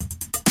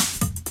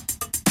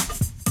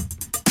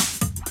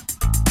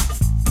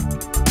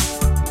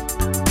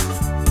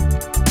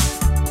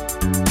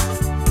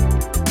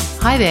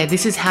Hi there,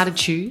 this is How to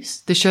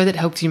Choose, the show that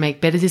helps you make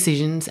better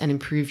decisions and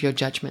improve your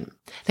judgment.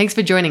 Thanks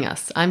for joining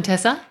us. I'm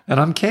Tessa. And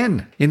I'm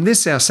Ken. In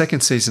this, our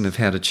second season of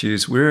How to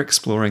Choose, we're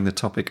exploring the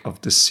topic of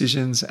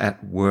decisions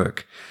at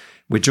work.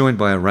 We're joined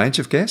by a range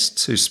of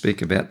guests who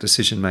speak about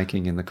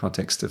decision-making in the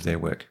context of their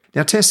work.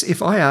 Now, Tess,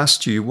 if I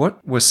asked you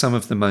what were some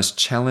of the most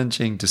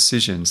challenging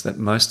decisions that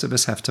most of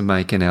us have to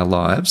make in our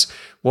lives,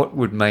 what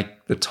would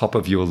make the top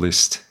of your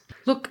list?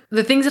 Look,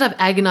 the things that I've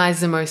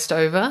agonised the most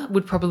over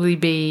would probably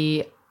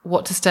be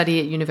what to study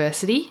at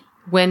university,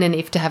 when and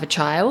if to have a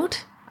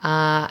child,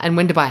 and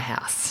when to buy a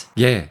house.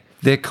 Yeah,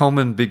 they're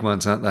common big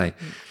ones, aren't they?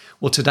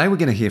 Well, today we're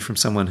going to hear from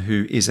someone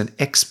who is an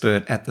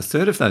expert at the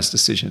third of those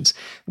decisions,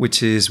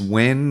 which is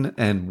when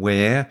and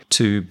where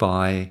to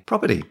buy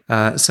property.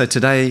 So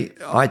today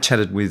I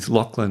chatted with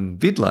Lachlan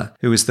Vidler,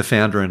 who is the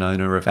founder and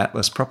owner of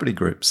Atlas Property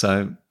Group.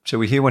 So shall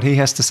we hear what he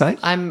has to say?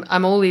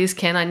 I'm all ears,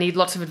 Ken. I need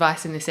lots of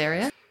advice in this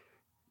area.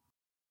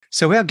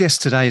 So our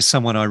guest today is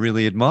someone I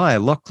really admire.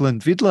 Lachlan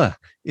Vidler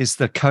is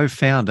the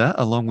co-founder,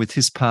 along with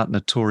his partner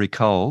Tori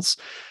Coles,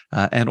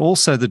 and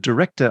also the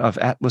director of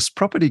Atlas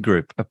Property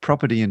Group, a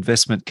property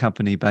investment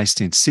company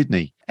based in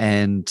Sydney.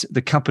 And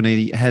the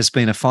company has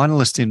been a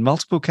finalist in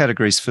multiple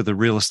categories for the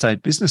Real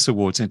Estate Business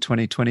Awards in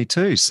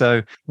 2022.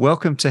 So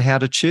welcome to How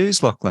to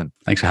Choose, Lachlan.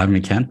 Thanks for having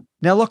me, Ken.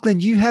 Now, Lachlan,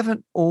 you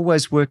haven't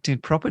always worked in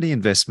property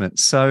investment.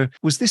 So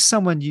was this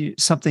something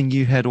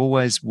you had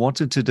always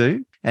wanted to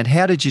do? And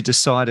how did you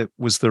decide it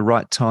was the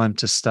right time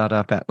to start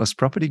up Atlas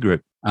Property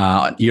Group?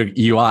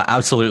 You are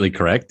absolutely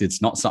correct.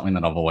 It's not something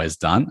that I've always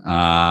done.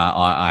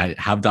 I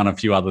have done a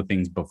few other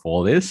things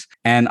before this.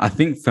 And I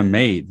think for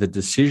me, the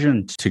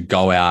decision to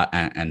go out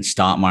and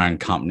start my own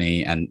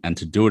company and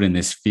to do it in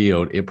this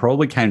field, it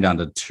probably came down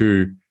to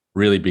two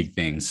really big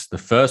things. The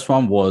first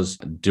one was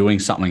doing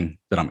something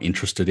that I'm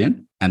interested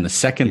in. And the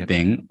second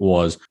thing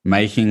was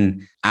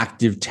making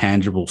active,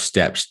 tangible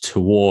steps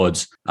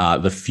towards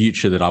the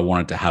future that I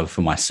wanted to have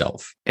for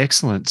myself.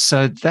 Excellent.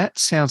 So that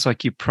sounds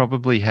like you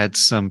probably had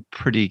some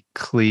pretty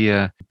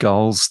clear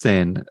goals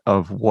then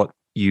of what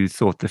you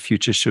thought the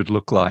future should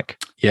look like.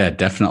 Yeah,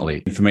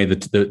 definitely. For me,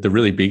 the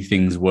really big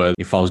things were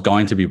if I was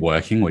going to be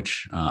working,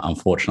 which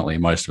unfortunately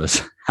most of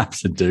us have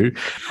to do,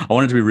 I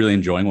wanted to be really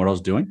enjoying what I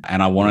was doing.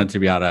 And I wanted to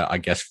be able to, I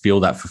guess, feel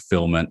that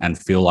fulfillment and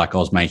feel like I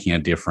was making a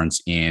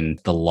difference in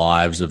the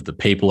lives of the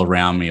people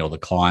around me or the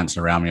clients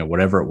around me or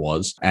whatever it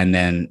was. And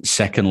then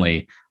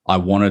secondly, I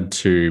wanted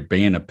to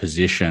be in a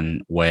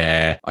position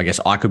where I guess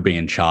I could be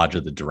in charge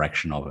of the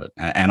direction of it.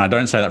 And I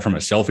don't say that from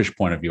a selfish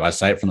point of view. I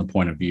say it from the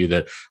point of view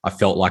that I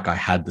felt like I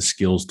had the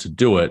skills to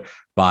do it.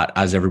 But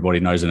as everybody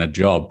knows in a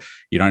job,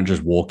 you don't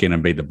just walk in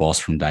and be the boss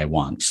from day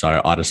one.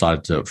 So I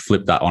decided to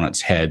flip that on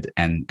its head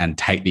and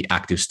take the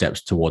active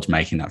steps towards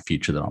making that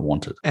future that I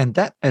wanted. And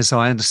that, as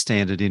I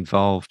understand it,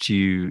 involved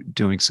you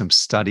doing some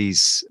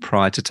studies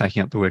prior to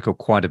taking up the work, or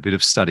quite a bit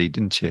of study,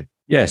 didn't you?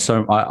 Yeah,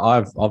 so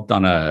I've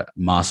done a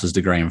master's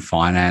degree in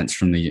finance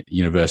from the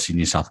University of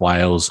New South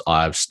Wales.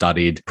 I've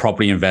studied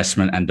property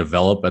investment and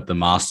develop at the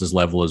master's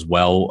level as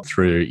well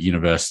through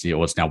university,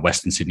 or it's now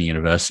Western Sydney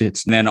University.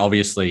 And then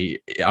obviously,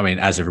 I mean,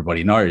 as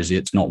everybody knows,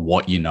 it's not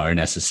what you know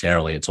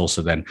necessarily. It's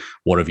also then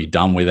what have you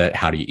done with it?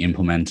 How do you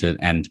implement it?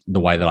 And the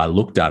way that I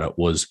looked at it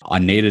was I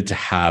needed to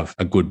have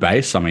a good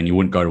base. I mean, you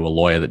wouldn't go to a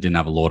lawyer that didn't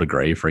have a law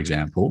degree, for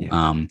example.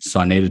 Yeah.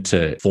 So I needed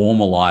to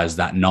formalize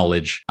that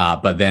knowledge,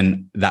 but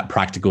then that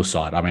practical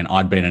side. I mean,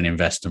 I'd been an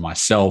investor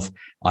myself.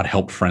 I'd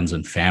helped friends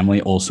and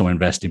family also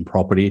invest in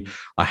property.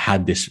 I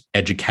had this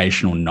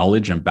educational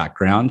knowledge and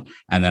background,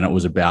 and then it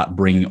was about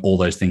bringing all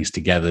those things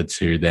together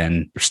to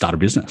then start a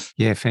business.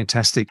 Yeah,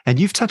 fantastic. And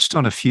you've touched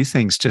on a few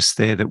things just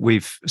there that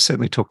we've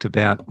certainly talked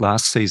about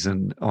last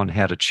season on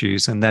How to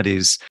Choose, and that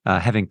is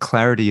having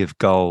clarity of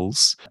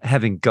goals,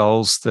 having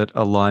goals that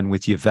align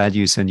with your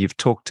values. And you've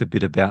talked a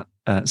bit about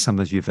some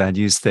of your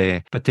values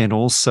there, but then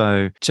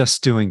also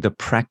just doing the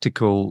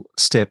practical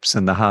steps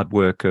and the hard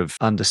work of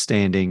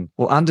understanding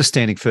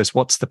first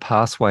what's the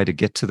pathway to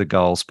get to the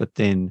goals, but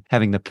then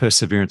having the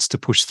perseverance to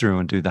push through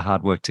and do the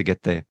hard work to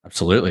get there.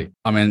 Absolutely.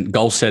 I mean,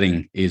 goal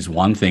setting is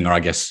one thing, or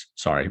I guess,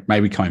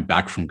 maybe coming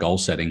back from goal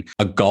setting,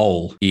 a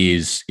goal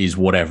is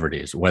whatever it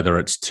is, whether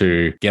it's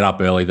to get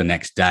up early the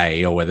next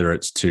day or whether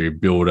it's to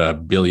build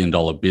 $1 billion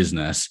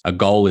business. A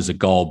goal is a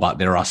goal, but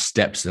there are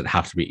steps that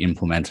have to be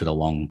implemented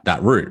along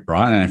that route,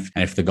 right? And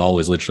if the goal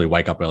is literally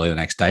wake up early the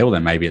next day, well,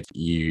 then maybe it's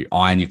you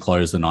iron your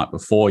clothes the night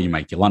before, you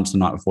make your lunch the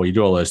night before, you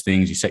do all those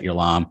things, you set your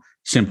alarm.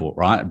 Simple,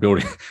 right?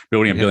 Building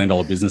 $1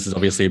 billion business is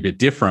obviously a bit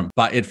different,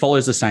 but it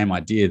follows the same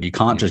idea. You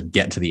can't just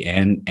get to the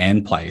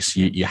end place.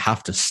 You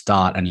have to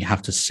start and you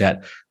have to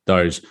set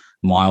those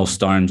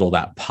milestones or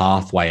that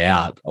pathway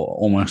out,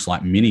 almost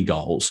like mini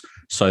goals,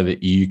 so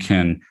that you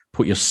can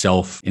put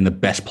yourself in the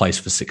best place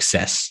for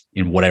success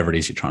in whatever it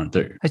is you're trying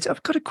to do.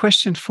 I've got a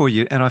question for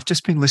you, and I've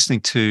just been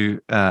listening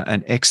to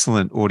an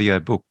excellent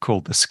audio book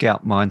called The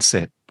Scout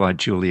Mindset by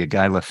Julia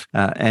Galef.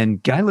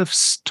 And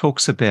Galef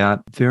talks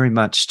about very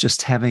much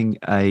just having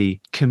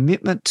a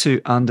commitment to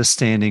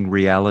understanding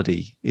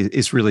reality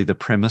is really the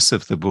premise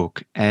of the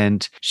book.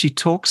 And she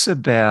talks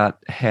about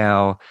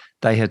how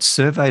they had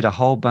surveyed a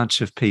whole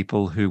bunch of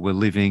people who were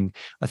living,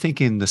 I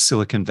think, in the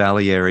Silicon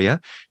Valley area,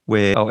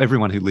 where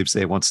everyone who lives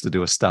there wants to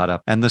do a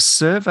startup. And the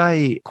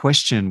survey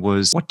question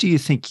was, what do you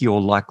think your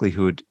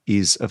likelihood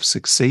is of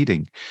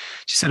succeeding?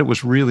 She said it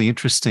was really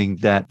interesting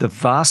that the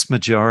vast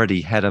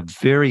majority had a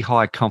very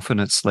high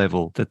confidence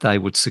level that they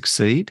would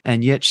succeed.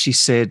 And yet she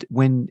said,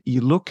 when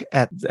you look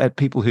at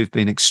people who've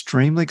been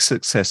extremely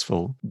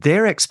successful,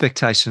 their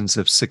expectations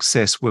of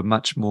success were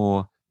much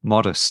more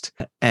modest.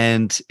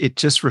 And it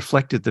just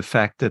reflected the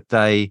fact that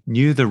they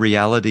knew the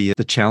reality of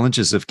the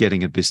challenges of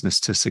getting a business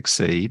to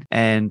succeed.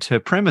 And her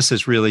premise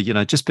is really,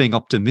 just being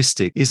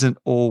optimistic isn't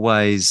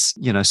always,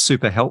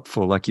 super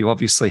helpful. Like, you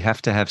obviously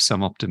have to have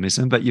some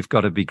optimism, but you've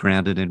got to be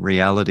grounded in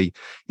reality.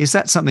 Is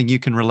that something you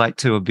can relate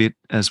to a bit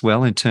as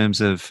well in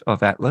terms of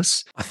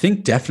Atlas? I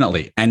think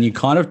definitely. And you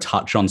kind of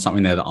touch on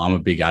something there that I'm a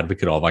big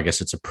advocate of. I guess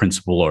it's a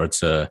principle, or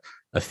it's a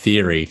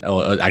theory,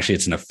 or actually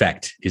it's an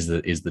effect is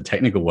the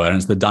technical word, and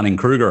it's the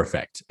Dunning-Kruger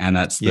effect. And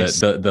that's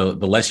the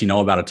less you know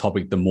about a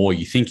topic, the more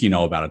you think you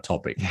know about a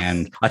topic.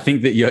 And I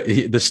think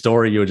that the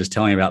story you were just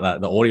telling about,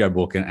 that the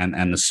audiobook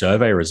and the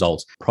survey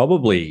results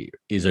probably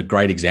is a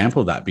great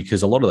example of that,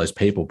 because a lot of those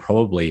people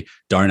probably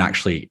don't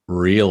actually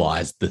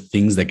realize the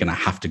things they're going to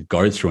have to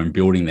go through in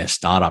building their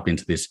startup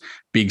into this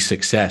big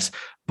success.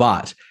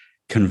 But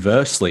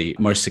conversely,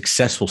 most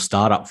successful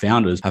startup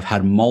founders have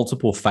had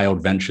multiple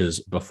failed ventures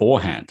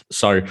beforehand.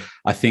 So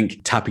I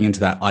think tapping into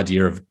that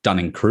idea of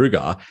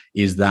Dunning-Kruger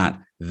is that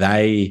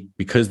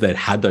because they'd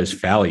had those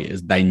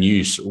failures, they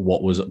knew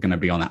what was going to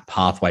be on that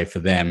pathway for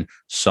them,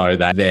 so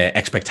that their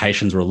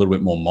expectations were a little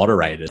bit more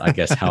moderated. I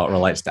guess how it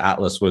relates to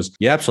Atlas was,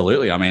 yeah,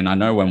 absolutely. I mean, I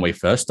know when we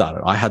first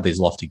started, I had these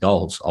lofty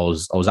goals. I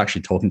was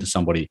actually talking to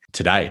somebody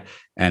today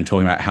and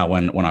talking about how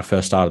when I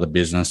first started the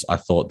business, I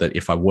thought that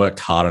if I worked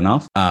hard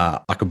enough,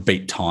 I could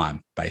beat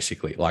time,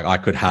 basically. Like, I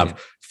could have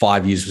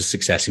 5 years of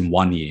success in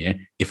 1 year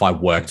if I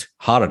worked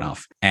hard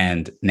enough.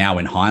 And now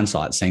in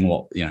hindsight, seeing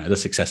what, the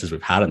successes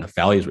we've had and the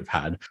failures we've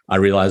had, I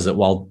realize that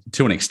while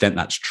to an extent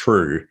that's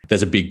true,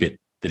 there's a big bit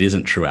that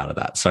isn't true out of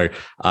that. So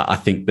I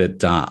think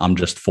that I'm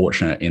just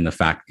fortunate in the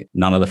fact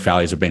none of the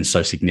failures have been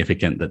so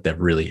significant that they've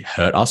really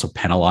hurt us or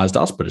penalized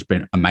us, but it's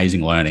been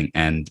amazing learning.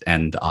 And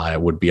I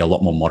would be a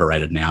lot more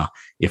moderated now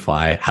if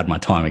I had my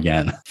time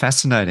again.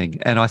 Fascinating.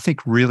 And I think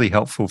really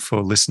helpful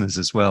for listeners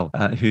as well,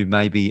 who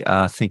maybe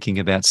are thinking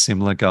about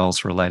similar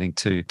goals relating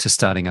to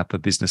starting up a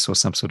business or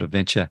some sort of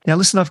venture. Now,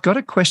 listen, I've got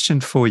a question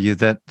for you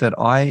that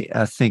I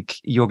think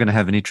you're going to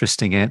have an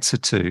interesting answer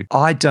to.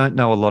 I don't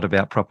know a lot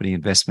about property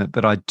investment,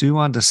 but I do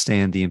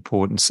understand the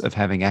importance of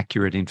having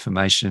accurate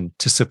information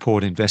to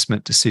support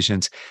investment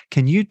decisions.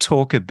 Can you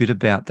talk a bit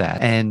about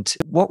that? And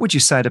what would you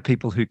say to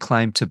people who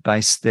claim to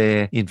base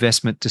their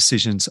investment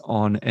decisions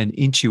on an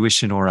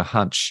intuition or a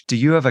hunch? Do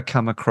you ever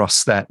come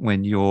across that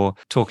when you're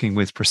talking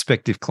with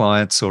prospective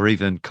clients or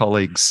even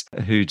colleagues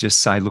who just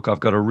say, look, I've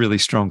got a really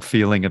strong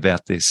feeling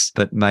about this,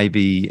 but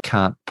maybe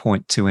can't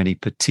point to any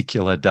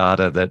particular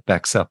data that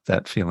backs up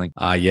that feeling?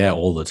 Yeah,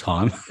 all the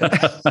time.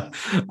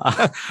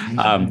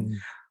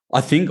 I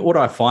think what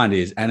I find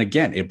is, and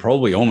again, it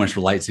probably almost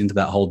relates into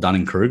that whole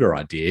Dunning-Kruger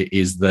idea,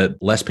 is that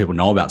less people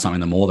know about something,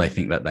 the more they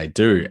think that they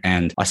do.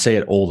 And I see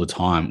it all the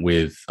time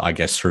with, I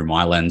guess, through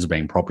my lens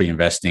being property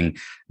investing,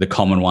 the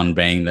common one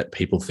being that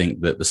people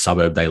think that the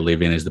suburb they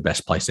live in is the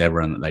best place ever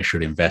and that they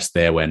should invest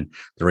there, when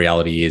the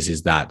reality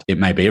is that it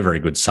may be a very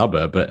good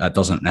suburb, but that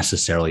doesn't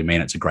necessarily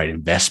mean it's a great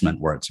investment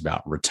where it's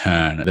about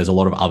return. There's a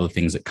lot of other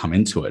things that come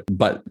into it.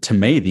 But to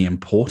me, the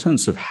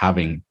importance of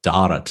having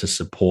data to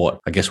support,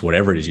 I guess,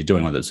 whatever it is you're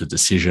doing, whether it's a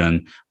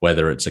decision,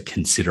 whether it's a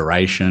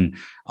consideration,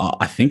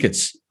 I think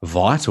it's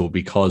vital,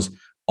 because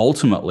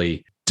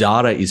ultimately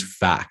data is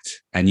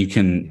fact, and you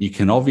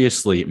can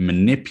obviously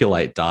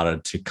manipulate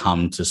data to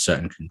come to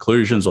certain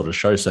conclusions or to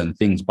show certain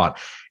things. But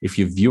if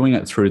you're viewing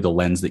it through the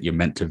lens that you're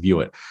meant to view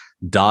it,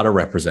 data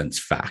represents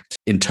fact.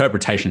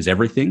 Interpretation is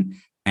everything.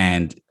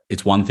 And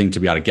it's one thing to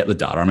be able to get the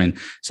data. I mean,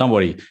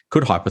 somebody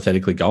could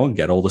hypothetically go and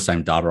get all the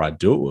same data I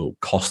do. It will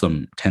cost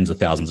them tens of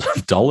thousands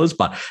of dollars,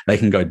 but they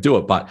can go do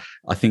it. But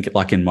I think,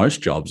 like in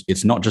most jobs,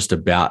 it's not just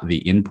about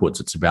the inputs,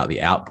 it's about the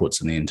outputs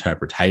and the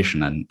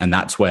interpretation. And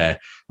that's where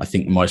I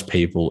think most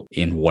people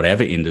in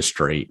whatever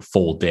industry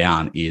fall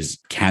down, is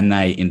can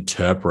they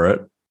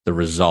interpret the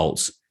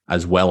results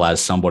as well as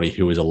somebody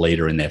who is a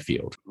leader in their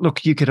field?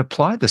 Look, you could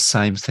apply the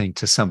same thing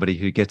to somebody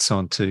who gets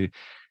onto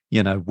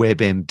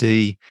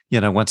WebMD,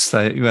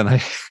 when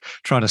they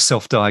trying to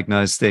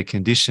self-diagnose their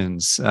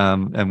conditions.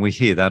 And we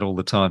hear that all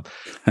the time,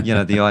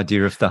 the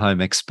idea of the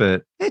home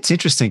expert. It's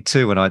interesting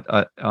too, and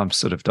I'm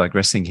sort of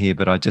digressing here,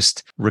 but I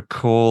just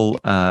recall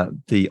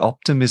the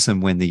optimism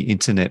when the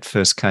internet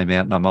first came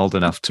out, and I'm old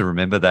enough to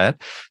remember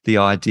that. The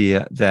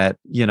idea that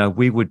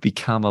we would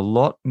become a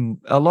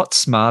lot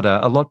smarter,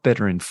 a lot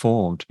better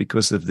informed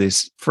because of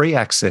this free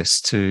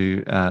access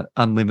to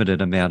unlimited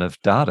amount of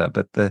data.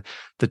 But the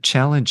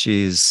challenge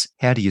is,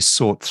 how do you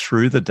sort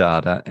through the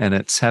data? And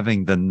it's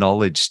having the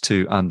knowledge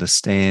to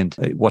understand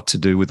what to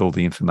do with all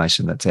the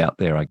information that's out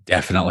there.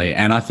 Definitely,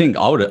 and I think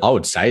I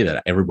would say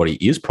that everybody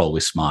is probably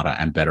smarter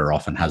and better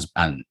off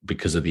and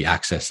because of the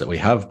access that we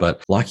have.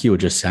 But like you were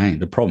just saying,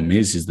 the problem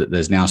is that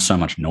there's now so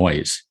much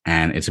noise,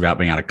 and it's about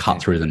being able to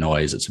cut through the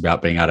noise. It's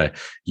about being able to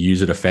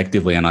use it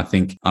effectively. And I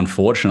think,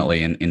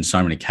 unfortunately, in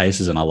so many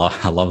cases, and I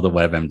love the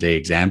WebMD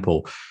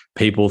example,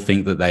 people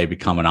think that they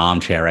become an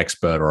armchair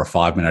expert or a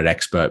 5-minute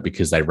expert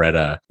because they read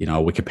a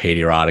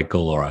Wikipedia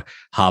article or a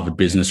Harvard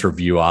Business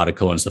Review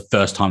article, and it's the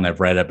first time they've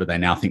read it, but they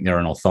now think they're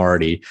an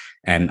authority.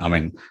 And I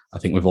mean, I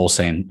think we've all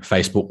seen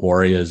Facebook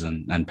warriors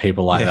and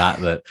people like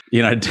that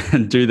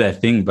do their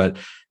thing. But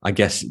I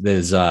guess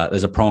there's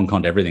a pro and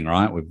con to everything,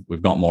 right?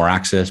 We've got more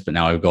access, but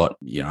now we've got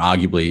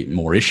arguably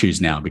more issues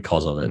now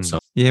because of it. So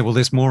yeah, well,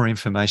 there's more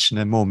information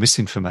and more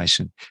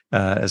misinformation,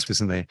 as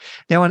wasn't there.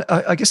 Now,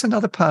 I guess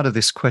another part of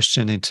this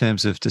question in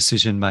terms of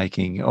decision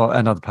making, or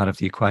another part of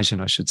the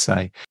equation, I should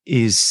say,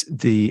 is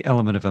the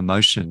element of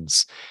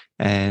emotions.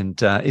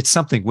 And it's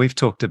something we've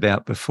talked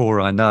about before.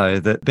 I know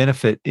that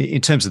benefit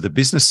in terms of the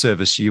business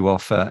service you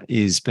offer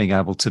is being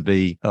able to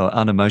be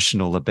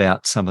unemotional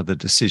about some of the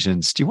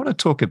decisions. Do you want to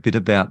talk a bit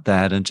about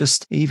that, and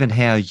just even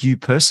how you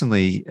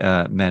personally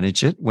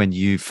manage it when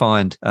you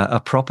find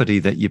a property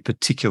that you're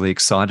particularly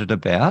excited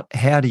about?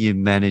 How do you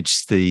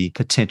manage the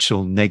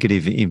potential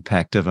negative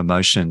impact of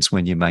emotions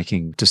when you're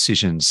making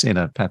decisions in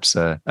perhaps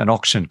an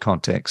auction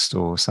context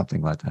or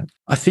something like that?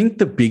 I think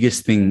the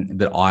biggest thing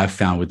that I've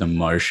found with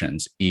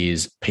emotions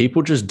is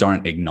people just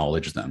don't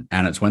acknowledge them.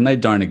 And it's when they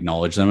don't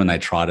acknowledge them and they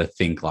try to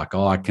think like,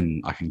 oh, I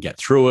can get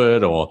through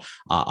it, or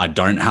I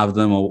don't have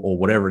them, or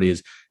whatever it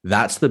is.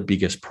 That's the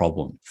biggest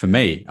problem for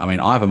me. I mean,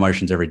 I have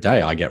emotions every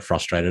day. I get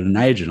frustrated at an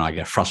agent. I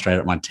get frustrated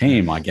at my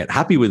team. I get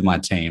happy with my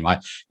team.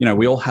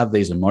 We all have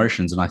these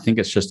emotions. And I think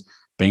it's just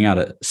being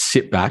able to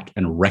sit back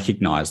and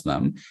recognize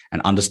them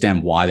and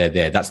understand why they're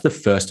there. That's the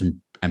first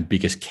and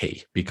biggest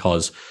key,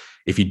 because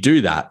if you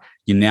do that,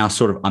 you're now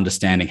sort of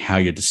understanding how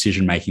your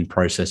decision-making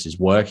process is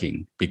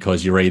working,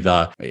 because you're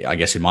either, I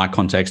guess in my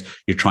context,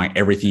 you're trying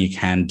everything you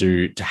can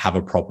do to have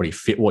a property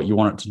fit what you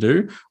want it to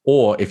do.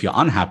 Or if you're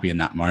unhappy in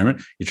that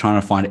moment, you're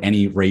trying to find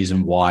any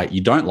reason why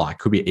you don't like,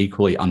 could be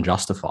equally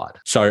unjustified.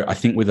 So I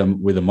think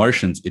with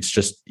emotions, it's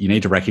just, you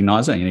need to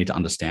recognize it, you need to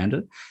understand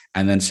it.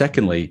 And then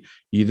secondly,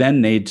 you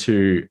then need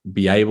to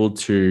be able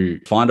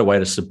to find a way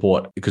to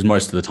support, because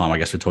most of the time, I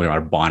guess we're talking about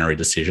a binary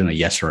decision, a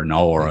yes or a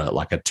no, or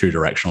like a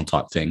two-directional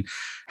type thing.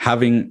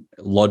 Having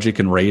logic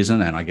and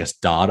reason and I guess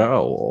data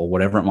or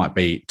whatever it might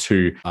be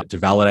to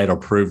validate or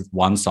prove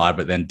one side,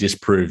 but then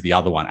disprove the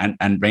other one,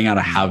 and being able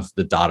to have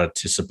the data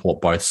to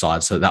support both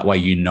sides. So that way,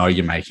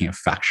 you're making a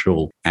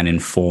factual and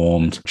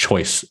informed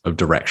choice of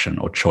direction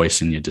or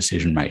choice in your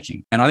decision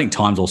making. And I think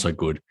time's also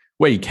good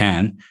where you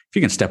can. If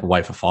you can step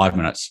away for 5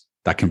 minutes,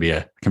 that can be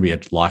a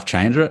life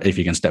changer. If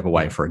you can step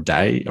away for a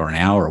day or an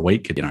hour or a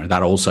week,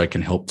 that also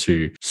can help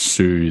to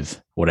soothe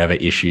whatever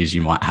issues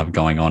you might have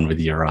going on with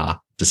your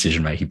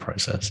decision-making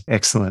process.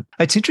 Excellent.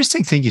 It's an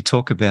interesting thing you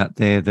talk about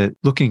there, that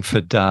looking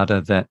for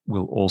data that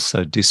will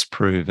also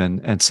disprove,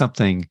 and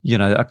something,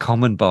 a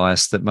common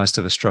bias that most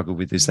of us struggle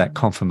with is that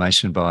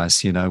confirmation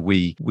bias.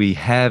 We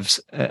have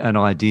an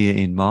idea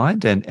in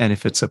mind, and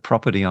if it's a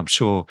property, I'm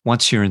sure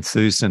once you're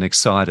enthused and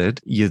excited,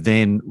 you're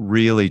then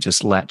really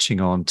just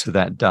latching on to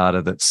that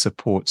data that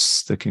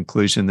supports the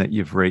conclusion that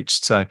you've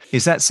reached. So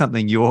is that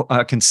something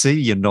I can see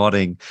you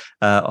nodding.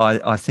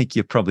 I think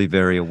you're probably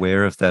very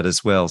aware of that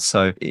as well.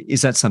 So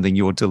is that something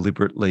you're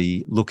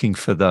deliberately looking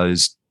for,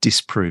 those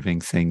disproving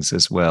things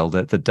as well,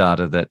 that the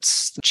data that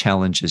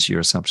challenges your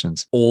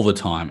assumptions? All the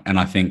time. And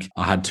I think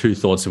I had two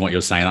thoughts in what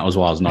you're saying. That was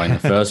why I was nodding. The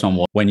first one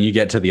was, when you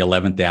get to the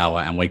 11th hour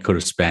and we could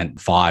have spent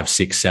 5,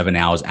 6, 7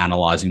 hours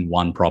analyzing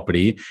one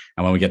property.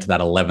 And when we get to that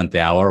 11th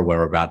hour,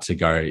 we're about to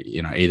go,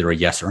 either a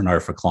yes or a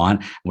no for client.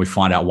 And we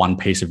find out one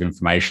piece of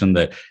information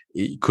that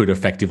it could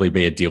effectively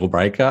be a deal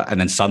breaker. And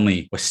then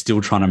suddenly we're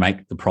still trying to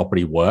make the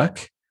property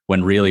work,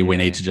 when really we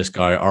need to just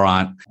go, all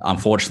right,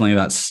 unfortunately,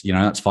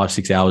 that's 5,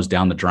 6 hours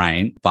down the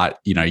drain. But,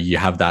 you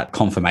have that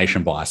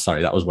confirmation bias.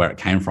 Sorry, that was where it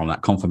came from.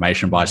 That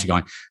confirmation bias. You're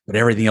going, but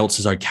everything else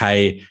is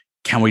okay.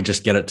 Can we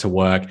just get it to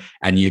work?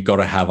 And you've got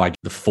to have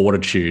the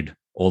fortitude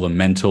or the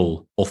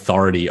mental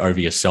authority over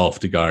yourself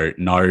to go,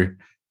 no,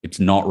 it's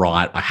not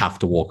right. I have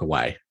to walk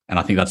away. And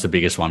I think that's the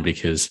biggest one,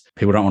 because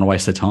people don't want to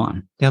waste their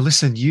time. Now,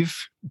 listen,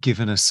 you've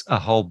given us a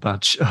whole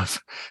bunch of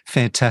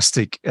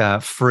fantastic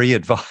free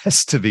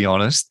advice, to be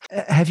honest.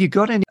 Have you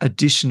got any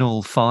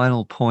additional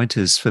final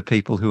pointers for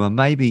people who are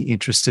maybe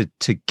interested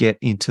to get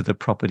into the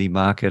property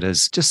market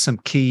as just some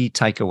key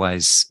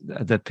takeaways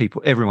that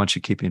everyone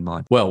should keep in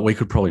mind? Well, we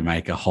could probably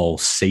make a whole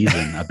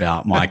season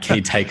about my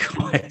key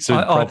takeaways.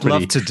 I'd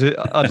love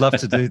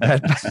to do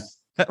that.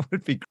 That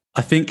would be great.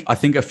 I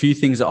think a few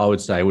things that I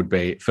would say would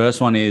be, first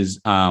one is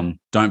don't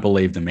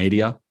believe the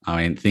media.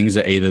 I mean, things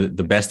are either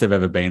the best they've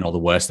ever been or the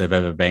worst they've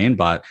ever been,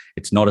 but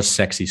it's not a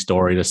sexy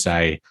story to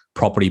say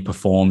property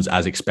performs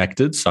as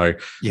expected. So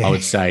I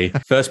would say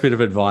first bit of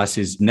advice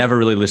is never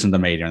really listen to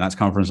the media. And that's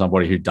coming from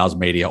somebody who does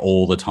media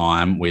all the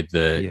time with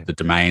the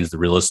domains, the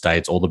real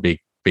estates, all the big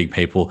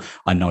people.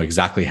 I know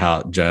exactly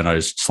how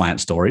journos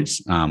slant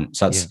stories. So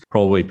that's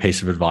probably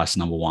piece of advice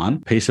number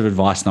one. Piece of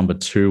advice number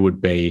two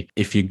would be,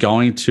 if you're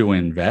going to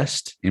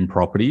invest in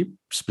property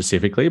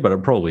specifically, but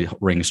it probably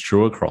rings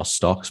true across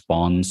stocks,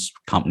 bonds,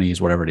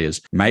 companies, whatever it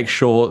is, make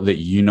sure that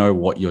you know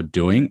what you're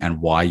doing and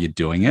why you're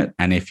doing it.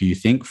 And if you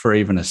think for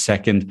even a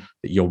second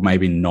that you're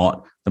maybe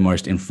not the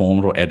most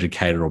informed or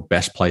educated or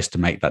best place to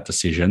make that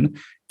decision,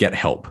 get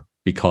help,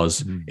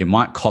 because it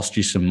might cost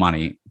you some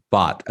money.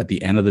 But at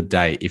the end of the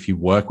day, if you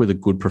work with a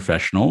good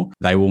professional,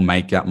 they will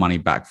make that money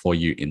back for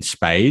you in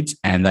spades,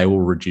 and they will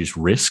reduce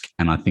risk.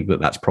 And I think that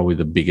that's probably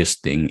the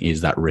biggest thing,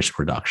 is that risk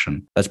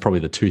reduction. That's probably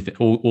the two things.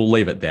 We'll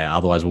leave it there.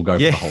 Otherwise, we'll go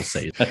for the whole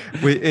season.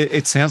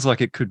 It sounds like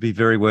it could be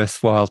very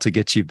worthwhile to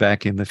get you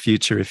back in the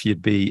future if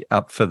you'd be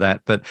up for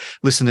that. But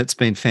listen, it's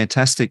been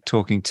fantastic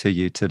talking to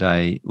you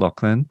today,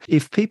 Lachlan.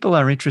 If people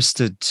are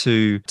interested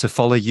to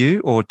follow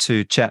you or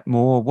to chat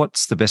more,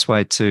 what's the best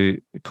way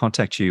to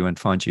contact you and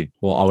find you?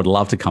 Well, I would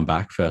love to come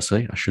back,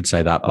 firstly. I should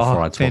say that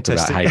before I talk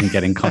about how you can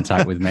get in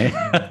contact with me.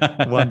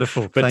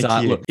 Wonderful. But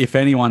Thank you. Look, if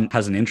anyone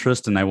has an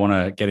interest and they want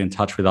to get in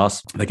touch with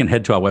us, they can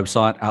head to our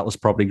website,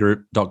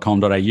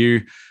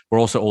 atlaspropertygroup.com.au. We're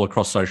also all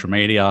across social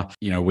media.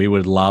 We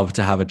would love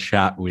to have a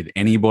chat with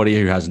anybody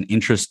who has an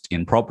interest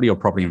in property or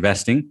property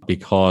investing,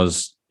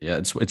 because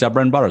it's our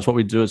bread and butter. It's what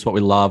we do. It's what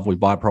we love. We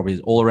buy properties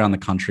all around the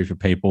country for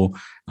people,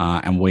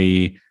 and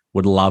we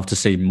would love to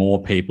see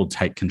more people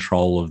take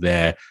control of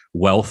their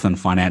wealth and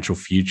financial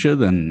future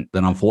than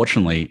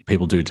unfortunately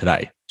people do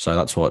today. So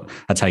that's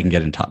how you can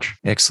get in touch.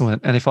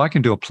 Excellent. And if I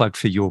can do a plug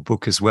for your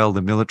book as well,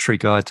 The Military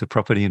Guide to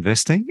Property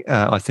Investing,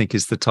 I think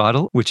is the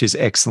title, which is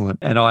excellent.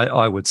 And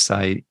I would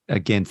say,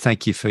 again,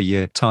 thank you for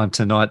your time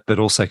tonight, but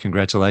also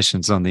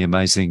congratulations on the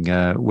amazing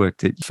work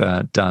that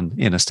you've done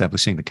in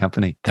establishing the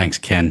company. Thanks,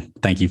 Ken.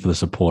 Thank you for the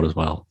support as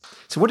well.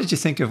 So what did you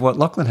think of what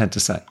Lachlan had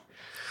to say?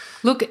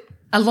 Look,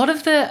 a lot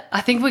of I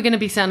think we're going to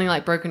be sounding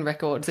like broken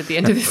records at the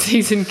end of the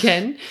season,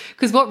 Ken,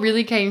 because what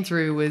really came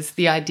through was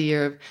the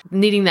idea of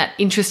needing that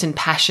interest and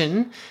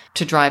passion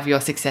to drive your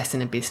success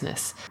in a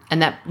business.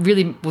 And that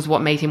really was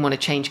what made him want to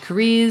change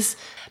careers.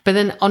 But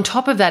then on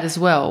top of that as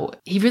well,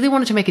 he really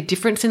wanted to make a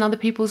difference in other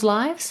people's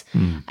lives.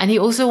 And he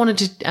also wanted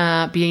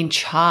to be in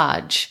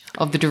charge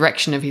of the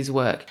direction of his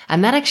work.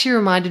 And that actually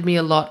reminded me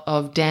a lot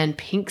of Dan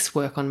Pink's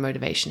work on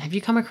motivation. Have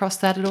you come across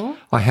that at all?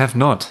 I have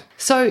not.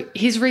 So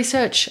his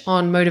research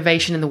on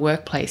motivation in the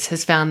workplace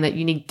has found that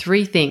you need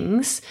 3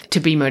 things to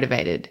be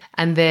motivated,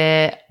 and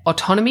they're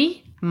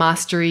autonomy,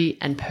 mastery,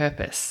 and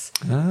purpose.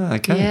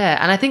 Okay. Yeah,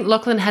 and I think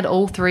Lachlan had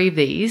all 3 of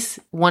these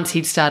once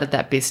he'd started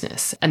that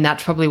business, and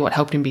that's probably what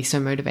helped him be so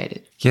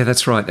motivated. Yeah,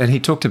 that's right. And he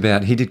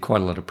did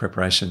quite a lot of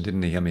preparation,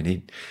 didn't he? I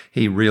mean,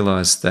 he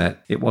realised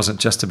that it wasn't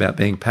just about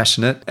being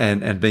passionate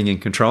and being in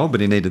control, but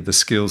he needed the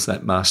skills,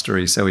 that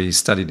mastery. So he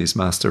studied his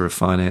Master of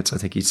Finance, I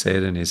think he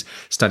said, and he's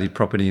studied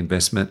property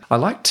investment. I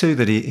like too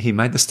that he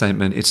made the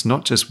statement, it's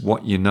not just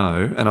what you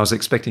know, and I was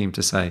expecting him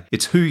to say,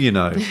 it's who you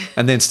know,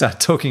 and then start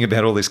talking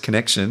about all these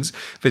connections.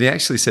 But he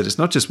actually said, it's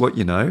not just what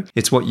you know,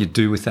 it's what you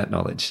do with that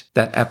knowledge,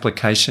 that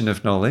application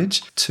of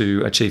knowledge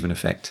to achieve an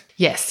effect.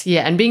 Yes,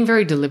 yeah, and being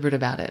very deliberate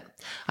about it.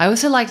 I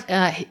also liked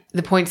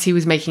the points he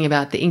was making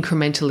about the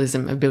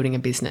incrementalism of building a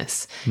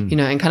business, and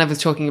kind of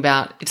was talking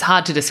about, it's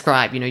hard to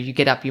describe, you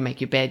get up, you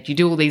make your bed, you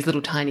do all these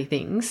little tiny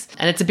things.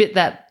 And it's a bit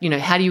that,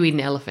 how do you eat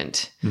an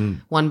elephant?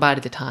 One bite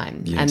at a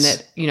time. Yes.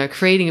 And that,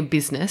 creating a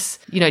business,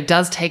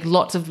 does take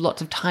lots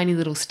of tiny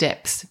little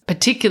steps,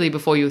 particularly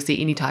before you'll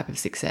see any type of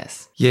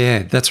success.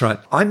 Yeah, that's right.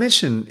 I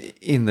mentioned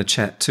in the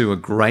chat too a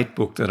great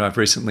book that I've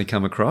recently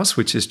come across,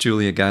 which is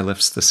Julia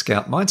Galef's The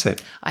Scout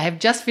Mindset. I have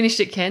just finished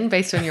it, Ken,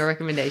 based on your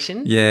recommendation.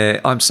 Yeah,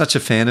 I'm such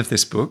a fan of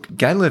this book.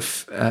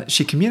 Galef,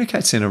 she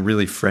communicates in a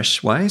really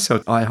fresh way,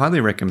 so I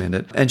highly recommend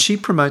it. And she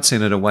promotes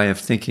in it a way of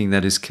thinking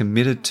that is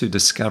committed to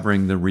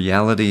discovering the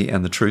reality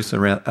and the truth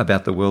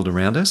about the world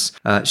around us.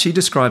 She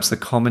describes the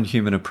common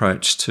human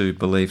approach to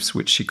beliefs,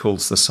 which she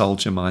calls the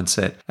soldier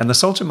mindset. And the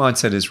soldier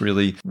mindset is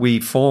really,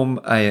 we form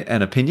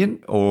an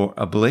opinion or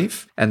a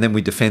belief, and then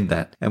we defend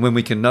that. And when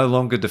we can no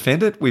longer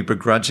defend it, we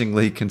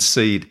begrudgingly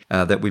concede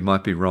that we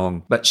might be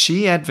wrong. But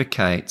she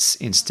advocates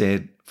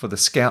instead for the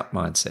scout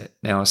mindset.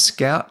 Now, a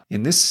scout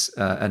in this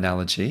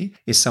analogy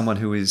is someone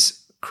who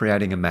is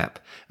creating a map.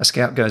 A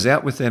scout goes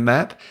out with their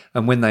map,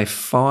 and when they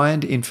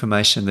find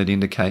information that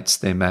indicates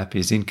their map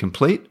is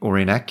incomplete or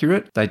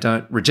inaccurate, they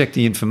don't reject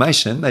the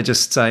information. They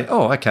just say,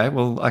 oh, okay,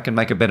 well, I can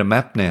make a better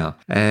map now.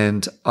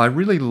 And I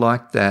really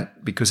like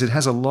that because it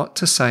has a lot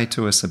to say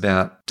to us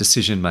about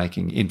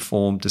decision-making,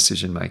 informed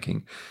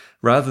decision-making.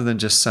 Rather than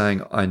just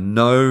saying, I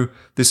know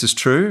this is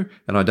true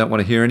and I don't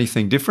want to hear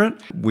anything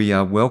different, we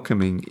are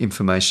welcoming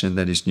information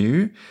that is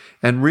new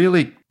and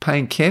really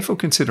paying careful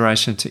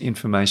consideration to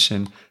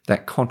information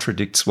that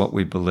contradicts what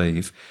we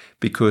believe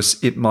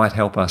because it might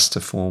help us to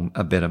form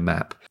a better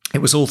map.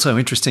 It was also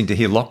interesting to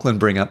hear Lachlan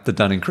bring up the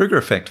Dunning-Kruger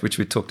effect, which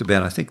we talked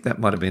about. I think that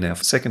might have been our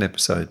second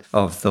episode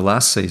of the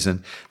last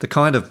season. The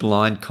kind of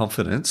blind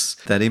confidence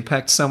that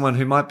impacts someone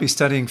who might be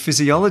studying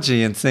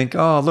physiology and think,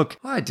 oh, look,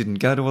 I didn't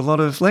go to a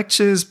lot of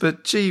lectures,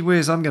 but gee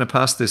whiz, I'm going to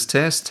pass this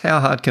test. How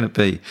hard can it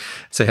be?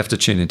 So you have to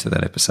tune into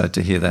that episode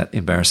to hear that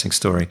embarrassing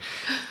story.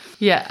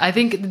 Yeah, I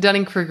think the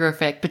Dunning-Kruger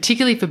effect,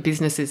 particularly for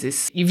businesses,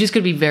 is you've just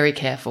got to be very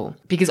careful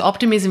because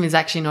optimism is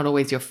actually not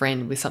always your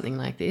friend with something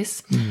like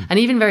this. And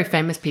even very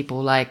famous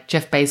people like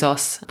Jeff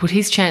Bezos put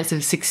his chance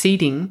of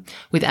succeeding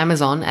with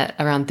Amazon at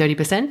around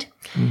 30%.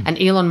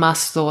 And Elon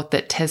Musk thought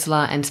that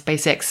Tesla and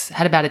SpaceX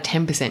had about a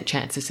 10%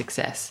 chance of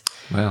success.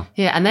 Wow.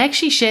 Yeah, and they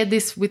actually shared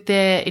this with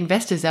their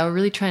investors. They were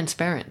really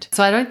transparent.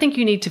 So I don't think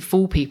you need to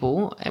fool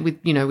people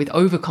with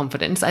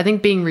overconfidence. I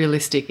think being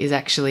realistic is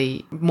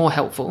actually more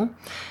helpful.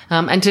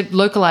 And to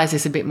localize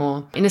this a bit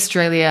more, in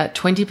Australia,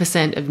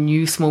 20% of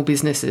new small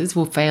businesses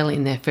will fail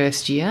in their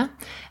first year,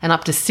 and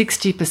up to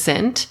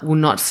 60% will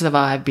not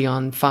survive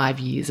beyond 5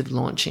 years of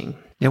launching.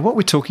 Now, what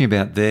we're talking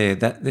about there,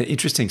 they're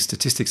interesting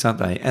statistics, aren't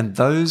they? And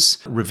those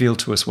reveal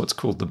to us what's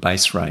called the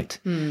base rate.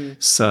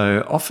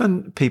 So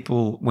often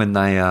people, when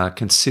they are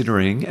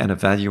considering and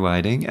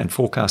evaluating and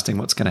forecasting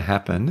what's going to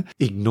happen,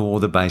 ignore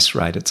the base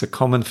rate. It's a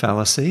common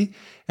fallacy.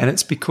 And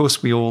it's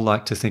because we all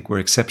like to think we're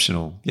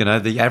exceptional. You know,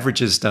 the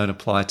averages don't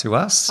apply to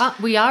us.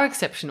 We are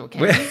exceptional,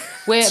 Ken.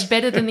 We're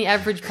better than the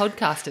average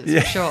podcasters,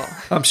 for sure.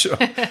 I'm sure.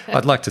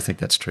 I'd like to think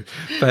that's true.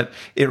 But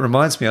it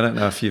reminds me, I don't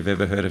know if you've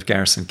ever heard of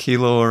Garrison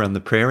Keillor and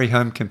the Prairie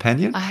Home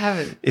Companion. I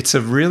haven't. It's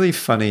a really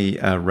funny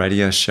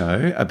radio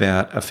show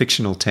about a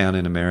fictional town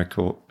in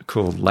America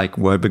called Lake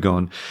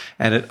Wobegon.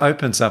 And it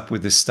opens up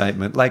with this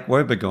statement, Lake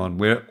Wobegon,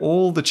 where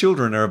all the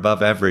children are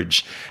above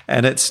average.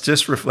 And it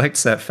just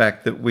reflects that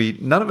fact that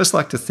none of us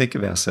like to think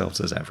of ourselves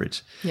as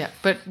average. Yeah,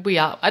 but we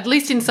are, at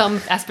least in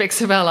some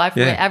aspects of our life,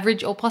 we're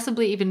average or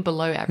possibly even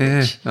below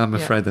average. Yeah, I'm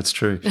afraid that's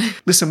true.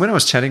 Listen, when I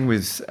was chatting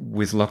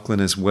with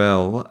Lachlan as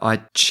well, I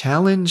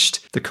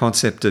challenged the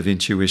concept of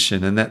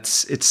intuition, and it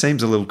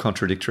seems a little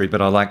contradictory,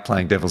 but I like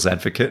playing devil's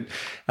advocate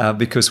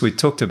because we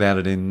talked about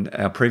it in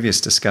our previous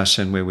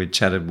discussion where we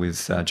chatted with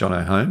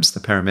Jono Holmes, the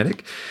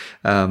paramedic,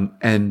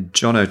 and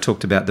Jono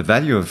talked about the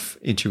value of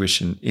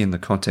intuition in the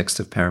context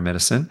of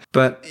paramedicine.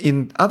 But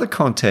in other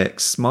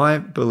contexts, my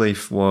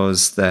belief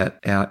was that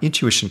our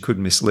intuition could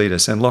mislead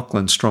us, and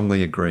Lachlan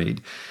strongly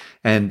agreed.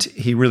 And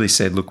he really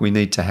said, look, we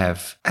need to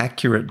have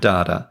accurate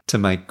data to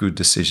make good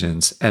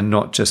decisions and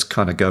not just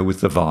kind of go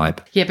with the vibe.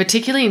 Yeah,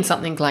 particularly in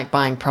something like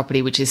buying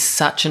property, which is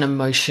such an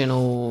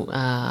emotional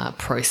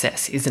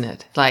process, isn't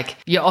it? Like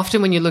you're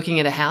often when you're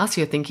looking at a house,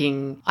 you're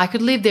thinking, I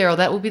could live there, or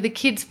that will be the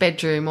kids'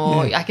 bedroom,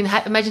 or I can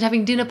imagine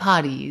having dinner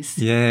parties.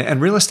 Yeah,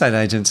 and real estate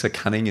agents are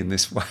cunning in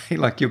this way.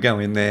 Like you'll go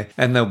in there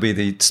and there'll be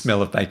the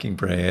smell of baking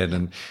bread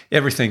and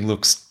everything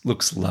looks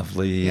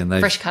lovely. And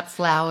fresh cut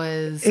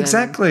flowers.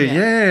 Exactly,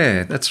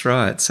 that's right.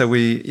 So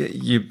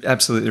you're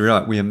absolutely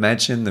right. We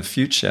imagine the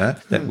future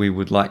that we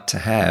would like to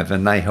have,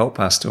 and they help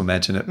us to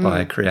imagine it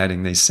by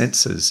creating these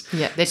senses.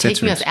 Yeah, they're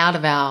taking us out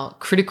of our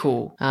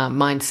critical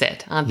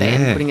mindset, aren't they?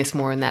 And putting us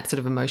more in that sort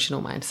of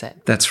emotional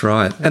mindset. That's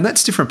right. And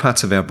that's different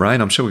parts of our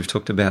brain. I'm sure we've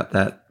talked about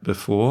that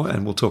before,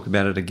 and we'll talk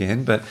about it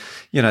again. But,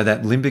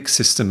 that limbic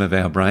system of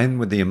our brain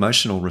with the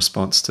emotional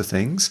response to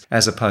things,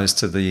 as opposed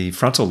to the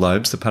frontal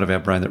lobes, the part of our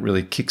brain that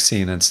really kicks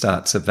in and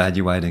starts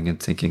evaluating and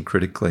thinking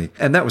critically.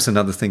 And that was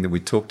another thing that we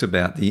talked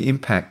about, the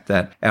impact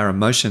that our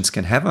emotions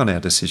can have on our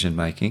decision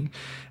making.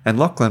 And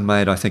Lachlan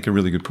made, I think, a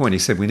really good point. He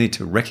said we need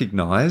to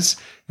recognise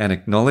and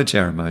acknowledge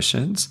our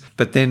emotions,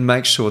 but then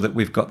make sure that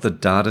we've got the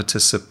data to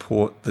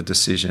support the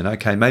decision.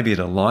 Okay, maybe it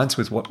aligns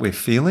with what we're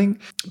feeling,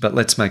 but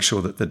let's make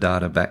sure that the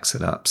data backs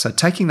it up. So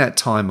taking that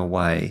time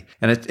away,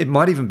 and it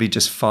might even be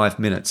just 5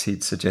 minutes,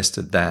 he'd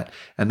suggested that,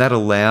 and that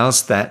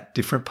allows that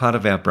different part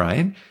of our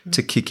brain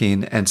to kick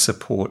in and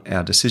support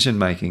our decision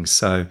making.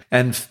 So,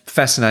 and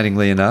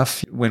fascinatingly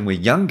enough, when we're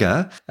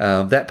younger,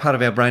 that part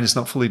of our brain is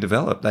not fully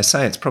developed. They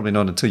say it's probably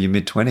not until your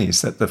mid-20s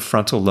that the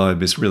frontal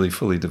lobe is really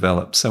fully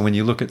developed. So when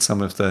you look at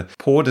some of the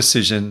poor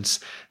decisions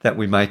that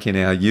we make in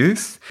our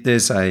youth,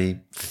 there's a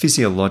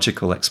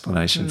physiological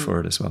explanation for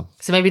it as well.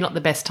 So maybe not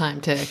the best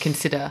time to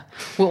consider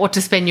what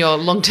to spend your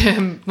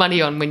long-term money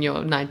on when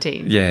you're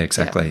 19. Yeah,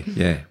 exactly.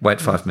 Yeah.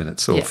 Wait 5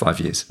 minutes or 5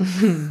 years.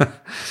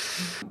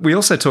 We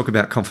also talk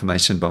about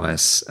confirmation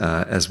bias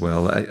as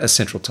well, a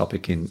central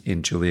topic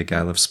in Julia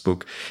Galef's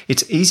book.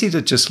 It's easy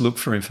to just look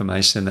for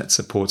information that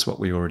supports what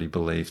we already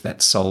believe,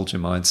 that soldier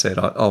mindset.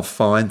 I'll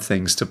find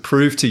things to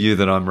prove to you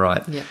that I'm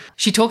right. Yeah.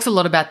 She talks a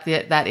lot about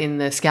that in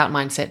the Scout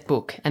Mindset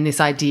book, and this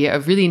idea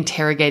of really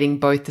interrogating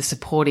both the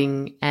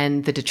supporting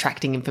and the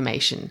detracting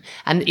information.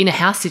 And in a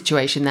house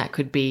situation, that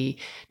could be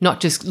not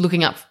just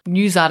looking up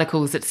news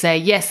articles that say,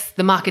 yes,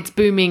 the market's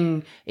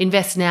booming,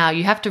 invest now.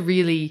 You have to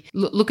really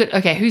look at,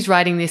 okay, who's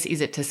writing this?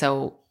 Is it to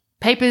sell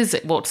papers?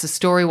 What's the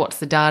story? What's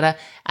the data?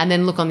 And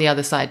then look on the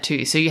other side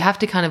too. So you have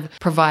to kind of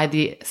provide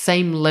the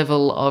same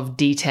level of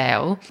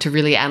detail to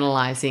really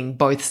analysing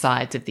both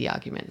sides of the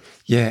argument.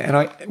 Yeah,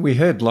 and we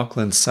heard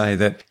Lachlan say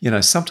that,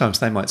 sometimes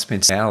they might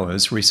spend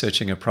hours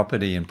researching a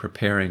property and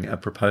preparing a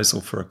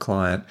proposal for a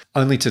client,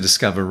 only to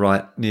discover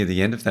right near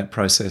the end of that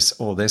process,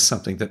 there's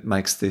something that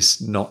makes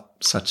this not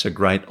such a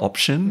great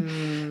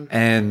option.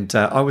 And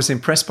I was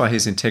impressed by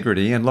his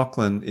integrity, and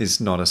Lachlan is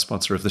not a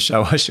sponsor of the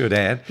show, I should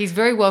add. He's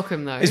very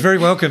welcome though. He's very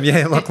welcome.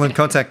 Yeah, Lachlan,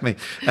 contact me.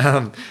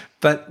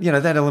 But,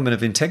 that element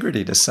of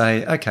integrity to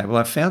say, okay, well,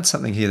 I found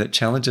something here that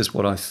challenges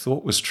what I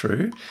thought was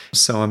true,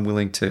 so I'm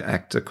willing to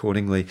act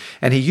accordingly.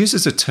 And he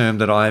uses a term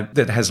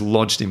that has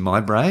lodged in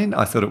my brain.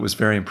 I thought it was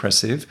very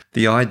impressive.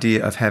 The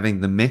idea of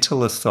having the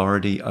mental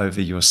authority over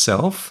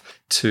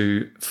yourself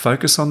to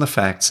focus on the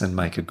facts and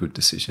make a good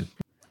decision.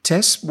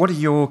 Tess, what are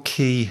your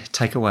key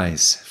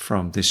takeaways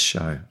from this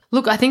show?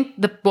 Look, I think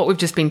what we've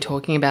just been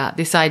talking about,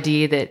 this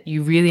idea that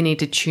you really need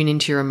to tune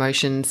into your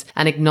emotions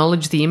and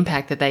acknowledge the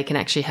impact that they can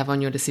actually have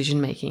on your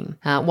decision making.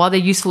 While they're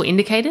useful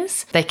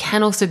indicators, they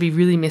can also be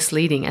really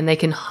misleading, and they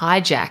can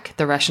hijack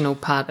the rational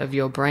part of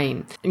your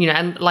brain.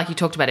 And like you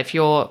talked about, if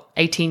you're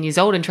 18 years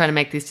old and trying to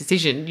make this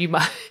decision,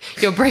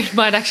 your brain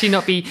might actually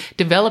not be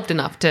developed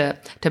enough to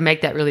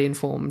make that really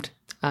informed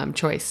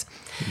choice.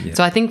 Yeah.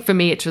 So I think for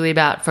me, it's really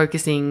about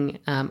focusing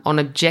on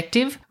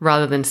objective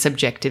rather than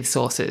subjective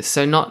sources.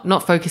 So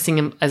not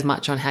focusing as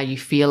much on how you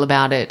feel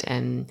about it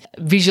and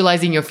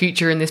visualizing your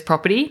future in this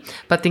property,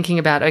 but thinking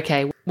about,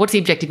 okay, what's the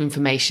objective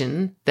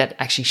information that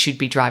actually should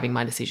be driving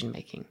my decision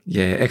making?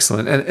 Yeah,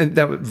 excellent. And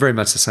that was very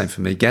much the same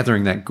for me,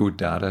 gathering that good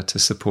data to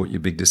support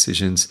your big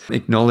decisions,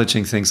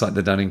 acknowledging things like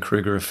the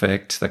Dunning-Kruger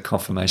effect, the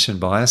confirmation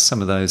bias,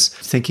 some of those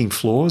thinking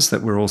flaws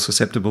that we're all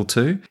susceptible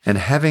to, and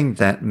having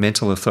that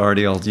mental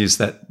authority, I'll use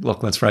that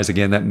Lachlan's phrase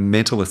again, that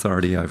mental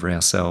authority over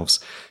ourselves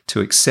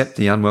to accept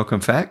the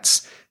unwelcome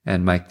facts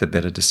and make the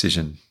better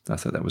decision. I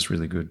thought that was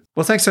really good.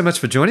 Well, thanks so much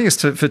for joining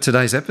us for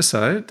today's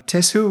episode.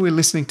 Tess, who are we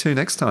listening to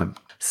next time?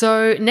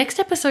 So next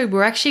episode,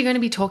 we're actually going to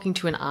be talking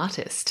to an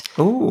artist.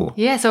 Oh.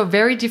 Yeah, so a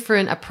very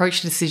different approach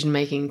to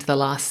decision-making to the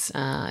last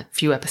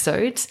few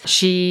episodes.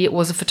 She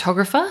was a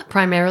photographer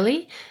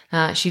primarily.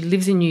 She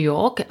lives in New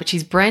York, but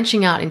she's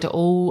branching out into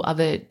all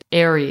other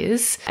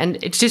areas.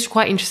 And it's just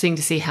quite interesting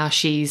to see how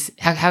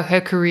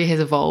her career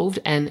has evolved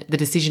and the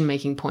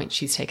decision-making points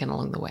she's taken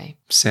along the way.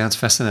 Sounds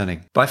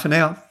fascinating. Bye for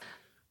now.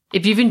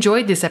 If you've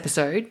enjoyed this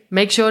episode,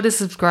 make sure to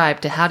subscribe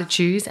to How to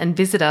Choose and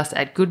visit us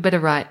at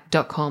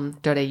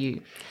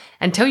goodbetterright.com.au.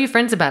 And tell your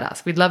friends about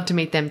us. We'd love to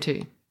meet them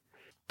too.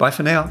 Bye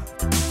for now.